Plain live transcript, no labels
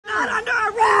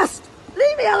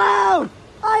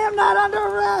not under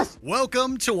arrest.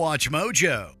 Welcome to Watch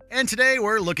Mojo. And today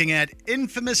we're looking at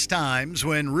infamous times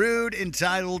when rude,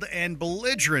 entitled, and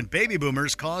belligerent baby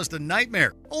boomers caused a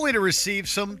nightmare, only to receive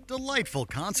some delightful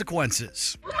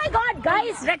consequences. Oh my God,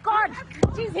 guys, record.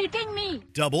 She's hitting me.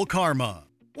 Double karma.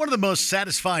 One of the most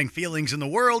satisfying feelings in the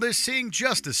world is seeing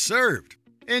justice served.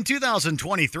 In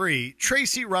 2023,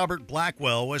 Tracy Robert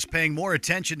Blackwell was paying more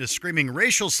attention to screaming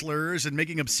racial slurs and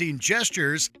making obscene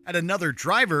gestures at another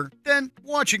driver than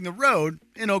watching the road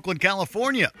in Oakland,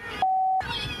 California.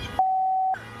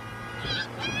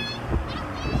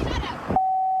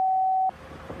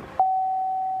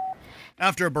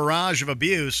 After a barrage of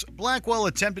abuse, Blackwell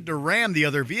attempted to ram the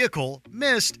other vehicle,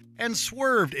 missed, and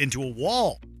swerved into a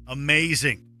wall.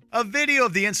 Amazing. A video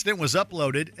of the incident was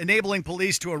uploaded, enabling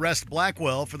police to arrest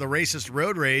Blackwell for the racist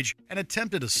road rage and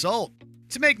attempted assault.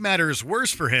 To make matters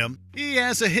worse for him, he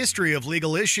has a history of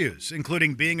legal issues,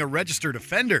 including being a registered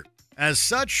offender. As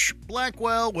such,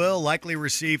 Blackwell will likely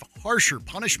receive harsher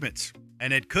punishments,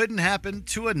 and it couldn't happen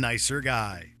to a nicer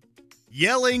guy.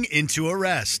 Yelling into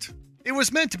arrest. It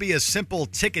was meant to be a simple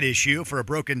ticket issue for a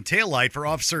broken taillight for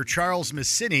Officer Charles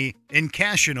Messini in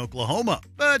Cashin, Oklahoma.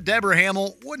 But Deborah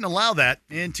Hamill wouldn't allow that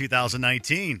in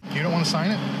 2019. You don't want to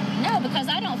sign it? No, because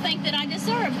I don't think that I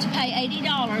deserve to pay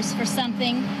 $80 for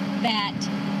something that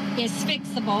is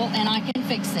fixable and I can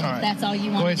fix it. All right. That's all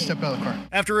you want to do. Go ahead and step out of the car.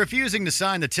 After refusing to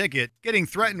sign the ticket, getting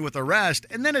threatened with arrest,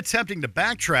 and then attempting to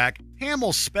backtrack,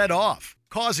 Hamill sped off,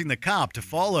 causing the cop to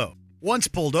follow. Once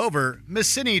pulled over,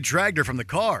 Messini dragged her from the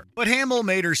car, but Hamill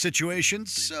made her situation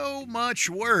so much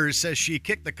worse as she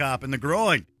kicked the cop in the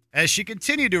groin. As she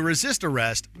continued to resist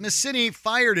arrest, Messini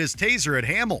fired his taser at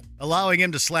Hamill, allowing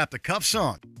him to slap the cuffs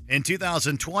on. In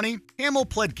 2020, Hamill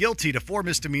pled guilty to 4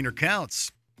 misdemeanor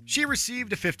counts. She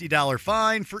received a $50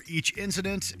 fine for each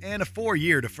incident and a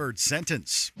 4-year deferred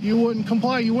sentence. You wouldn't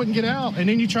comply, you wouldn't get out, and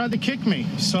then you tried to kick me.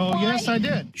 So, yes, I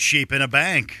did. Sheep in a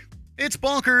bank. It's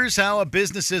bonkers how a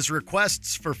business's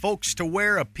requests for folks to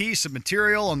wear a piece of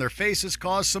material on their faces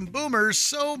cause some boomers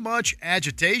so much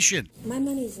agitation. My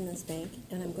money's in this bank,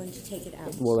 and I'm going to take it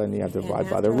out. Well, then you have to abide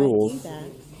by the rules,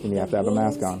 and you have to have a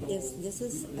mask on. This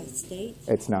is a state?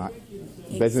 It's not.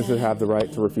 Businesses have the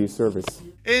right to refuse service.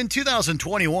 In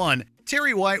 2021,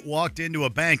 Terry White walked into a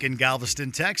bank in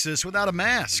Galveston, Texas without a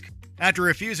mask. After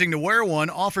refusing to wear one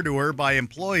offered to her by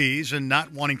employees and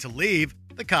not wanting to leave,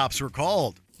 the cops were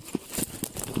called.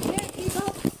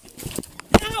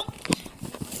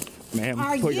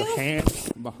 Ma'am, put your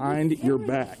hands behind your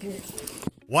back.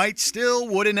 White still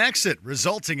wouldn't exit,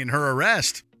 resulting in her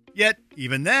arrest. Yet,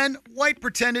 even then, White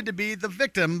pretended to be the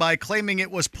victim by claiming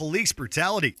it was police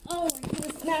brutality. Oh,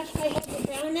 you smashed my head to the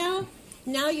ground now?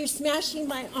 Now you're smashing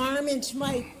my arm into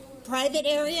my private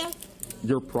area?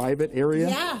 Your private area?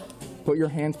 Yeah. Put your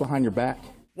hands behind your back.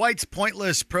 White's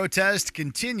pointless protest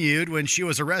continued when she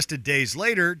was arrested days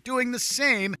later, doing the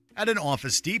same at an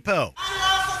Office Depot.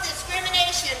 Unlawful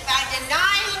discrimination by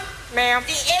denying Ma'am.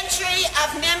 the entry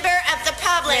of member of the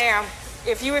public. Ma'am,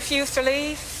 if you refuse to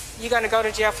leave, you're going to go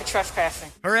to jail for trespassing.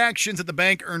 Her actions at the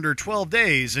bank earned her 12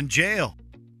 days in jail.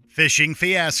 Fishing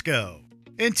fiasco.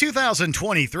 In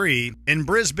 2023, in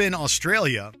Brisbane,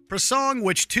 Australia, Prasong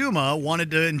Wichtuma wanted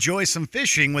to enjoy some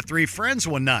fishing with 3 friends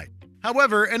one night.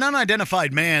 However, an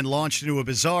unidentified man launched into a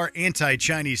bizarre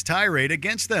anti-Chinese tirade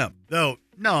against them, though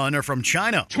none are from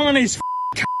China. Chinese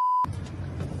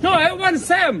No, everyone's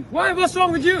Sam. What's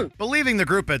wrong with you? Believing the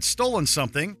group had stolen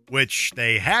something, which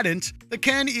they hadn't, the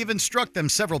Ken even struck them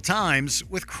several times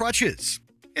with crutches.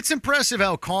 It's impressive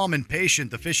how calm and patient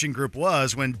the fishing group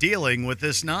was when dealing with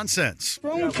this nonsense.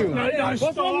 What's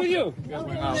wrong with you?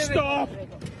 Stop.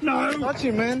 No. Touch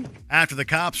you, man. After the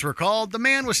cops were called, the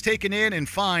man was taken in and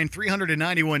fined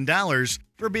 $391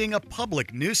 for being a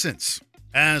public nuisance.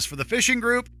 As for the fishing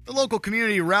group, the local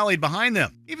community rallied behind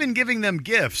them, even giving them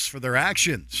gifts for their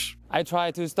actions. I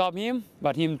tried to stop him,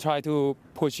 but him tried to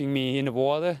pushing me in the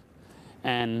water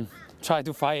and try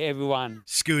to fight everyone.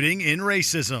 Scooting in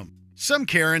racism. Some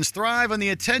Karens thrive on the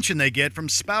attention they get from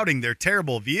spouting their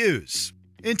terrible views.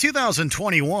 In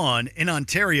 2021, in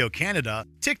Ontario, Canada,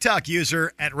 TikTok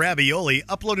user @Ravioli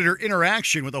uploaded her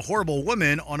interaction with a horrible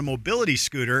woman on a mobility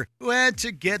scooter who had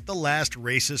to get the last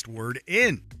racist word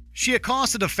in. She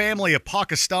accosted a family of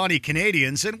Pakistani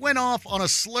Canadians and went off on a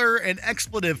slur and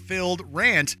expletive-filled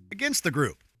rant against the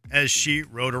group as she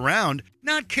rode around,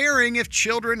 not caring if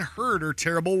children heard her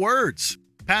terrible words.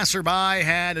 Passerby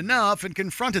had enough and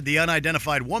confronted the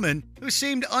unidentified woman, who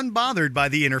seemed unbothered by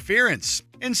the interference,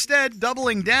 instead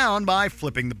doubling down by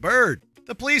flipping the bird.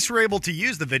 The police were able to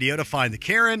use the video to find the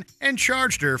Karen and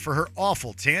charged her for her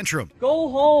awful tantrum. Go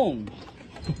home.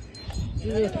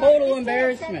 She's a total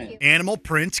embarrassment. Animal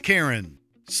print Karen.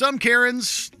 Some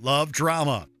Karens love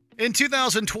drama. In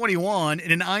 2021,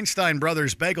 in an Einstein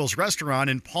Brothers Bagels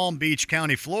restaurant in Palm Beach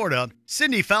County, Florida,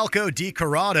 Cindy Falco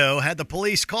DiCorrado had the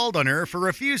police called on her for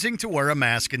refusing to wear a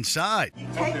mask inside.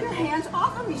 Take your hands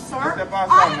off of me, sir.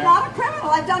 I am not a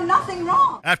criminal. I've done nothing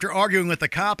wrong. After arguing with the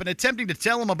cop and attempting to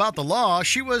tell him about the law,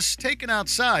 she was taken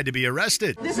outside to be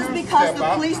arrested. This is because the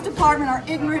police department are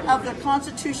ignorant of the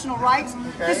constitutional rights.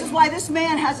 This is why this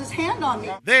man has his hand on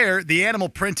me. There, the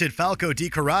animal-printed Falco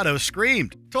DiCorrado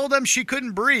screamed, told them she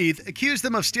couldn't breathe, accused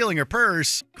them of stealing her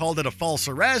purse, called it a false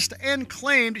arrest, and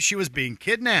claimed she was being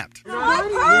kidnapped. My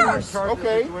purse!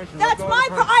 Okay. That's my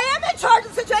purse. I am in charge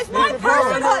of the situation. My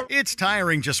purse! It's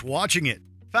tiring just watching it.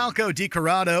 Falco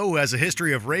DiCorrado, who has a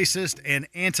history of racist and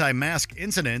anti-mask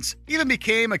incidents, even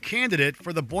became a candidate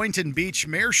for the Boynton Beach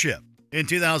mayorship. In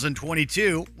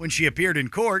 2022, when she appeared in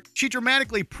court, she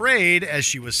dramatically prayed as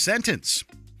she was sentenced.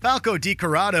 Falco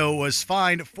DiCorrado was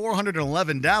fined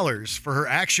 $411 for her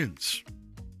actions.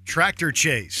 Tractor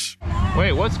chase.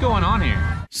 Wait, what's going on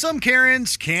here? Some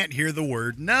Karens can't hear the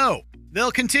word no.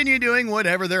 They'll continue doing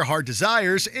whatever their heart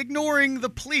desires, ignoring the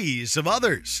pleas of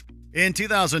others. In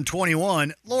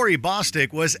 2021, Lori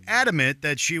Bostick was adamant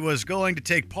that she was going to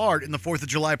take part in the 4th of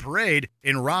July parade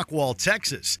in Rockwall,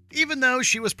 Texas, even though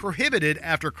she was prohibited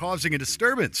after causing a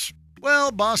disturbance.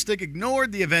 Well, Bostick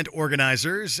ignored the event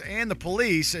organizers and the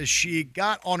police as she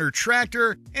got on her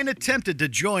tractor and attempted to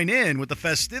join in with the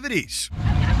festivities.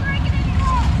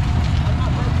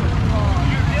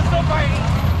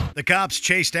 The cops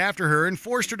chased after her and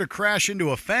forced her to crash into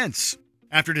a fence.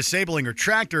 After disabling her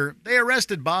tractor, they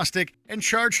arrested Bostick and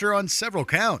charged her on several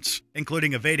counts,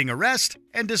 including evading arrest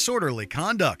and disorderly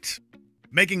conduct,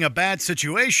 making a bad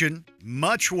situation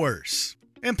much worse.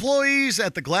 Employees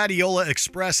at the Gladiola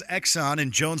Express Exxon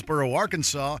in Jonesboro,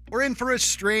 Arkansas, were in for a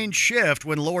strange shift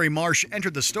when Lori Marsh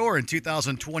entered the store in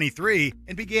 2023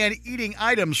 and began eating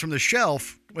items from the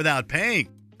shelf without paying.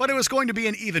 But it was going to be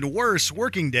an even worse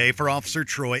working day for Officer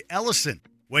Troy Ellison.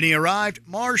 When he arrived,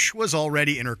 Marsh was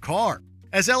already in her car.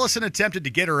 As Ellison attempted to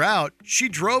get her out, she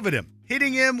drove at him,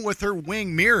 hitting him with her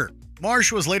wing mirror.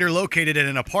 Marsh was later located at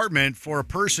an apartment for a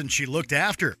person she looked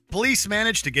after. Police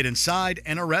managed to get inside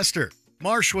and arrest her.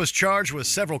 Marsh was charged with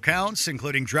several counts,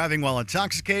 including driving while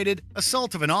intoxicated,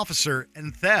 assault of an officer,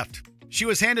 and theft. She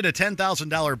was handed a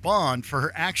 $10,000 bond for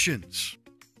her actions.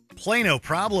 Plano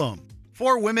problem.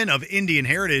 4 women of Indian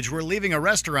heritage were leaving a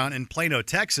restaurant in Plano,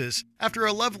 Texas, after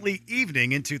a lovely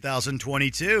evening in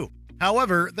 2022.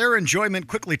 However, their enjoyment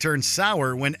quickly turned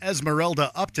sour when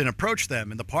Esmeralda Upton approached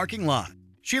them in the parking lot.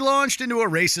 She launched into a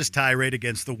racist tirade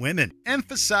against the women,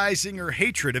 emphasizing her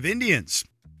hatred of Indians.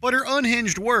 But her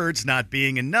unhinged words not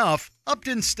being enough,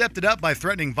 Upton stepped it up by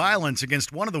threatening violence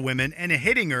against one of the women and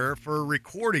hitting her for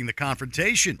recording the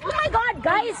confrontation. Oh my God,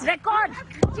 guys, record!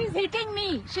 She's hitting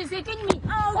me! She's hitting me!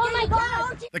 Oh my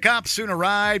God! The cops soon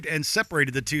arrived and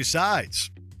separated the two sides.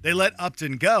 They let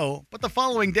Upton go, but the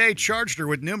following day charged her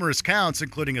with numerous counts,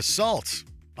 including assault.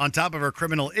 On top of her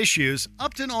criminal issues,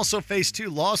 Upton also faced 2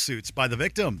 lawsuits by the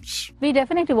victims. We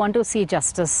definitely want to see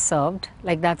justice served.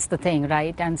 Like, that's the thing,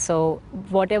 right? And so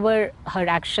whatever her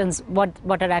actions, what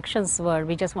her actions were,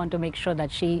 we just want to make sure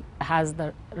that she has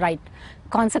the right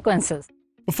consequences.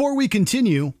 Before we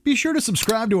continue, be sure to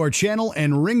subscribe to our channel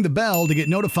and ring the bell to get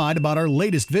notified about our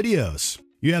latest videos.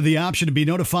 You have the option to be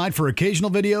notified for occasional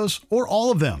videos or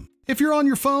all of them. If you're on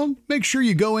your phone, make sure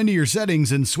you go into your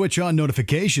settings and switch on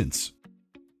notifications.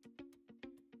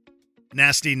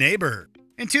 Nasty neighbor.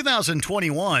 In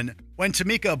 2021, when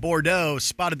Tamika Bordeaux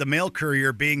spotted the mail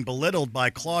courier being belittled by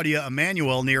Claudia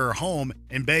Emanuel near her home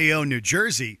in Bayonne, New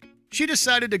Jersey, she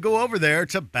decided to go over there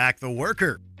to back the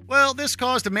worker. Well, this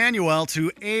caused Emanuel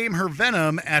to aim her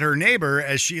venom at her neighbor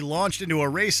as she launched into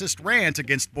a racist rant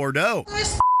against Bordeaux.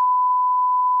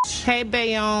 Hey,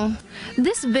 Bayonne.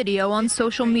 This video on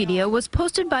social media was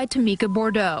posted by Tamika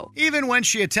Bordeaux. Even when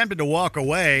she attempted to walk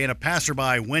away and a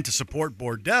passerby went to support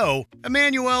Bordeaux,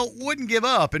 Emanuel wouldn't give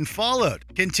up and followed,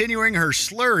 continuing her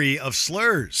slurry of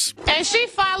slurs. And she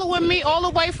following me all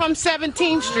the way from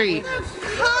 17th Street.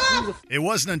 It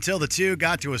wasn't until the two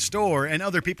got to a store and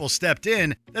other people stepped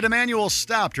in that Emanuel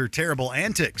stopped her terrible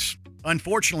antics.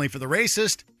 Unfortunately for the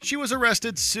racist, she was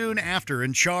arrested soon after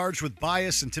and charged with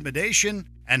bias, intimidation,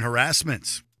 and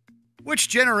harassment. Which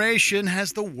generation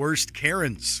has the worst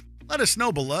Karens? Let us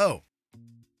know below.